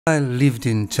I lived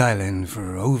in Thailand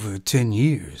for over 10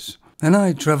 years, and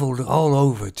I travelled all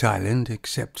over Thailand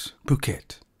except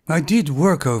Phuket. I did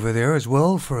work over there as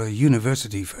well for a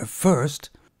university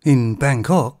first, in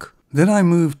Bangkok. Then I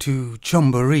moved to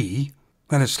Chonburi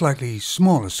at a slightly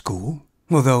smaller school,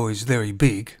 although it's very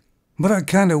big. But I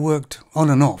kinda worked on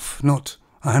and off, not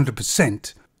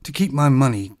 100%, to keep my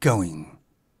money going.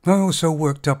 I also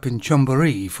worked up in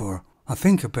Chonburi for, I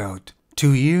think, about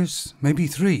 2 years, maybe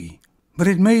 3. But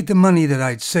it made the money that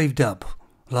I'd saved up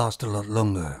last a lot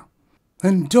longer.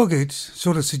 And Doggett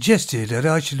sort of suggested that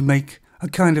I should make a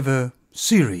kind of a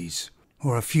series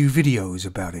or a few videos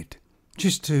about it,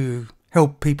 just to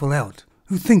help people out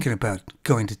who are thinking about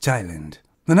going to Thailand.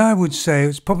 And I would say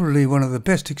it's probably one of the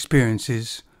best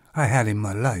experiences I had in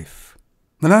my life.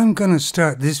 And I'm going to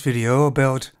start this video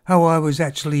about how I was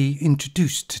actually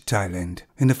introduced to Thailand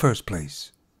in the first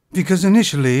place. Because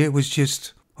initially it was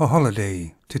just a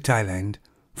holiday to Thailand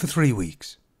for 3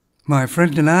 weeks. My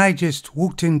friend and I just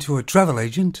walked into a travel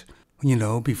agent,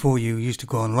 before you used to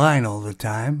go online all the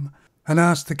time, and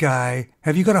asked the guy,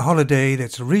 have you got a holiday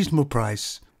that's a reasonable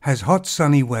price, has hot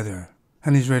sunny weather,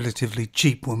 and is relatively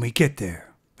cheap when we get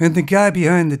there? And the guy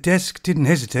behind the desk didn't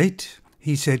hesitate.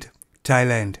 He said,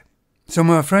 Thailand. So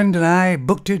my friend and I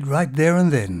booked it right there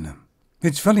and then.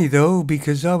 It's funny though,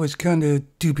 because I was kind of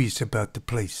dubious about the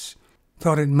place.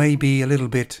 Thought it may be a little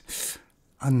bit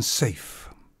unsafe.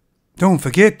 Don't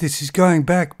forget, this is going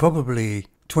back probably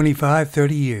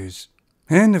 25-30 years.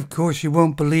 And of course you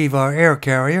won't believe our air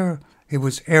carrier. It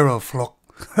was Aeroflot.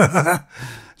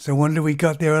 So wonder we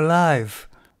got there alive.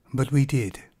 But we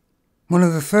did. One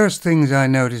of the first things I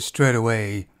noticed straight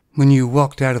away when you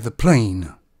walked out of the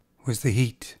plane was the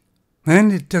heat.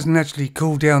 And it doesn't actually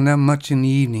cool down that much in the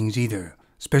evenings either,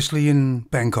 especially in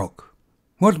Bangkok.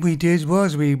 What we did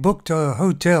was we booked a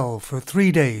hotel for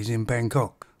 3 days in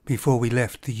Bangkok before we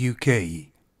left the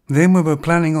UK. Then we were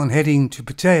planning on heading to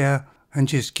Pattaya and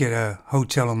just get a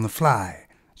hotel on the fly.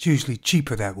 It's usually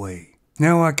cheaper that way.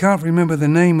 Now I can't remember the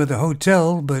name of the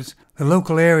hotel, but the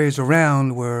local areas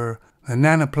around were the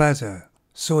Nana Plaza,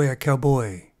 Soya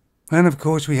Cowboy, and of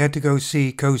course we had to go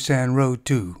see Khao San Road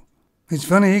too. It's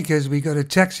funny because we got a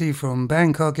taxi from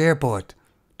Bangkok airport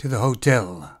to the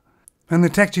hotel. And the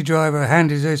taxi driver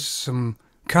handed us some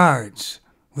cards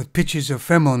with pictures of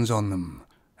femons on them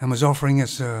and was offering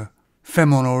us a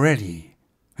femon already,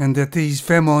 and that these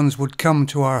femons would come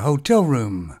to our hotel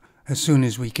room as soon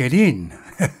as we get in.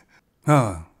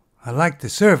 Oh, I liked the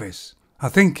service. I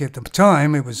think at the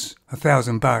time it was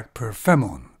 1,000 baht per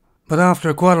femon. But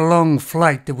after quite a long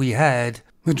flight that we had,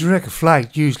 the direct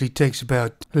flight usually takes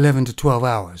about 11 to 12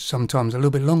 hours, sometimes a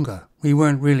little bit longer. We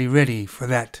weren't really ready for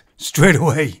that straight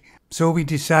away. So we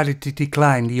decided to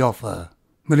decline the offer.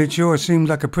 But it sure seemed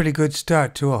like a pretty good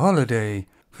start to a holiday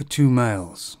for 2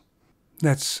 males.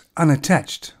 That's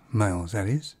unattached males, that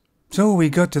is. So we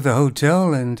got to the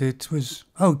hotel and it was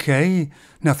okay,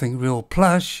 nothing real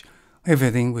plush.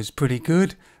 Everything was pretty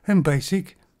good and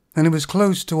basic. And it was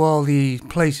close to all the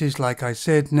places, like I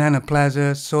said, Nana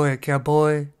Plaza, Soya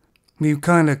Cowboy. We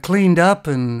kind of cleaned up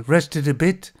and rested a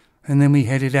bit, and then we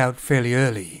headed out fairly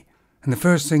early. And the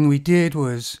first thing we did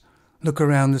was look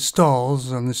around the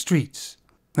stalls on the streets.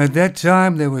 At that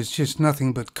time there was just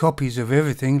nothing but copies of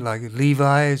everything, like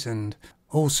Levi's and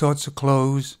all sorts of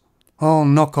clothes, all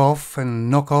knockoff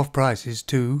and knockoff prices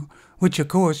too, which of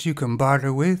course you can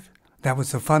barter with. That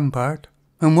was the fun part.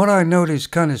 And what I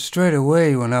noticed kind of straight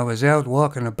away when I was out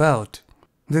walking about,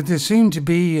 that there seemed to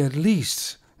be at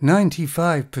least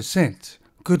 95%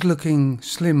 good-looking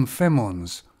slim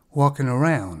femons walking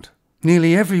around.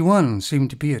 Nearly every one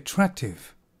seemed to be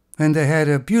attractive. And they had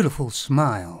a beautiful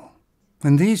smile.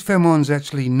 And these femons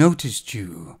actually noticed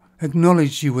you,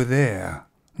 acknowledged you were there.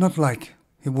 Not like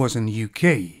it was in the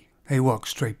UK. They walked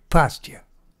straight past you.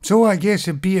 So I guess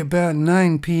it'd be about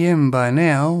 9 p.m. by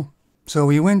now. So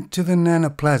we went to the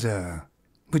Nana Plaza,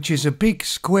 which is a big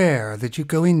square that you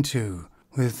go into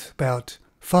with about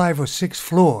 5 or 6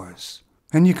 floors.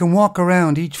 And you can walk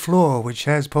around each floor, which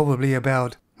has probably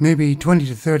about maybe 20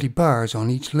 to 30 bars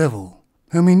on each level.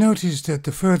 And we noticed that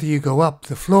the further you go up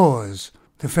the floors,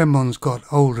 the femons got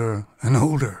older and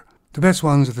older. The best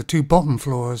ones are the 2 bottom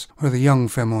floors where the young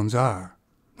femons are.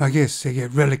 I guess they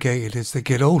get relegated as they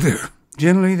get older.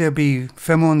 Generally there'll be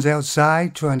femons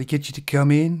outside trying to get you to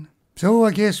come in. So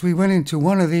I guess we went into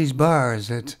one of these bars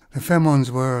that the femons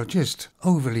were just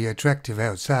overly attractive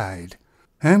outside.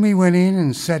 And we went in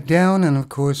and sat down, and of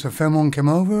course a femon came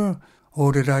over,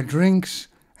 ordered our drinks,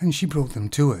 and she brought them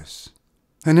to us.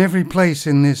 And every place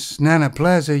in this Nana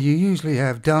Plaza you usually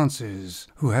have dancers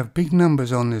who have big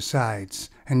numbers on their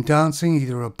sides and dancing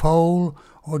either a pole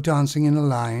or dancing in a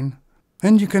line.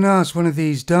 And you can ask one of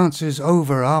these dancers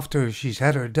over after she's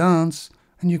had her dance,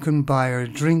 and you can buy her a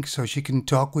drink so she can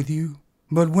talk with you.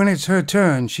 But when it's her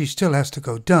turn, she still has to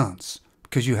go dance,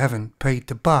 because you haven't paid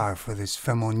the bar for this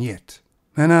femme yet.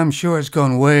 And I'm sure it's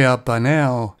gone way up by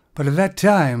now, but at that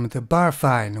time the bar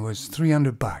fine was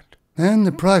 300 baht. And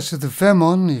the price of the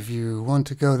femme, if you want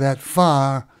to go that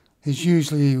far, is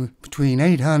usually between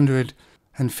 800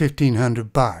 and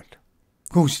 1500 baht. Of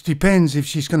course, it depends if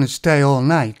she's going to stay all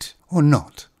night or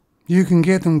not. You can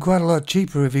get them quite a lot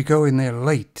cheaper if you go in there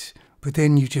late, but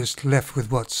then you're just left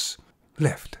with what's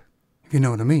left, if you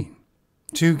know what I mean.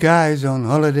 2 guys on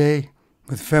holiday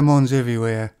with femmes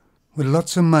everywhere, with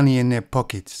lots of money in their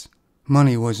pockets.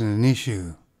 Money wasn't an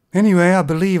issue. Anyway, I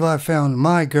believe I found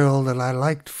my girl that I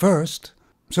liked first,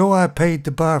 so I paid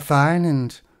the bar fine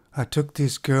and I took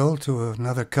this girl to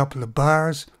another couple of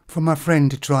bars for my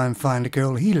friend to try and find a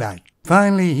girl he liked.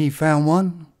 Finally, he found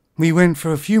one. We went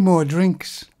for a few more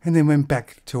drinks and then went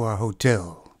back to our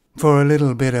hotel for a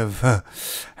little bit of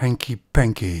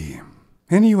hanky-panky.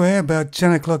 Anyway, about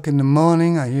 10 o'clock in the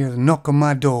morning, I hear a knock on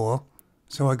my door.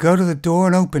 So I go to the door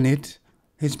and open it.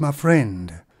 It's my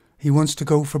friend. He wants to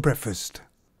go for breakfast.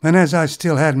 And as I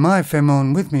still had my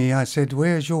femme with me, I said,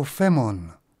 "Where's your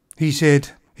femme?" He said,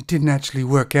 "It didn't actually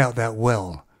work out that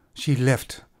well. She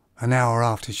left an hour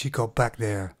after she got back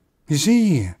there." You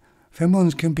see,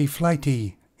 femmes can be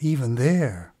flighty even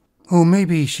there. Or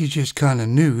maybe she just kind of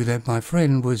knew that my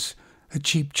friend was a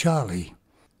cheap Charlie.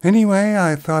 Anyway,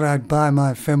 I thought I'd buy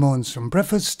my femme some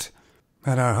breakfast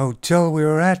at our hotel we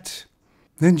were at.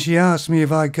 Then she asked me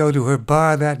if I'd go to her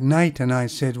bar that night, and I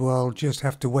said, well, just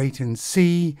have to wait and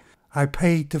see. I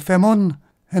paid the femme,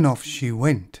 and off she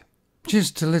went.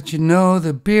 Just to let you know,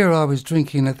 the beer I was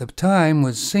drinking at the time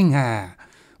was Singha,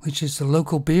 which is the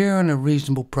local beer and a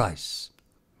reasonable price.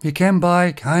 You can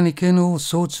buy Heineken, all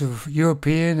sorts of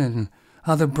European and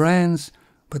other brands,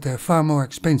 but they're far more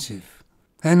expensive.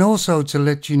 And also to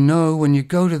let you know, when you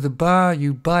go to the bar,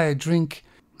 you buy a drink,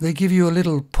 they give you a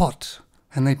little pot,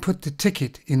 and they put the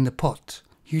ticket in the pot.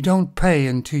 You don't pay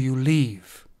until you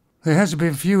leave. There has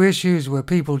been a few issues where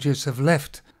people just have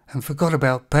left and forgot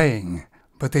about paying,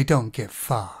 but they don't get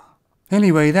far.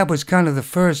 Anyway, that was kind of the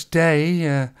first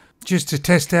day, just to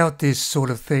test out this sort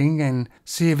of thing and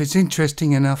see if it's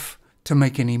interesting enough to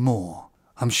make any more.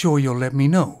 I'm sure you'll let me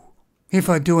know. If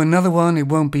I do another one, it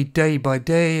won't be day by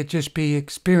day, it'll just be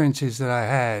experiences that I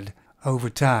had over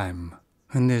time.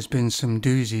 And there's been some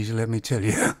doozies, let me tell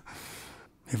you.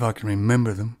 If I can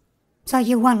remember them. So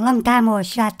you want long time or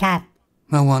short time?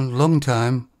 I want long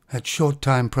time at short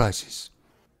time prices.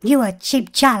 You a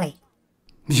cheap Charlie.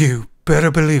 You better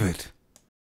believe it.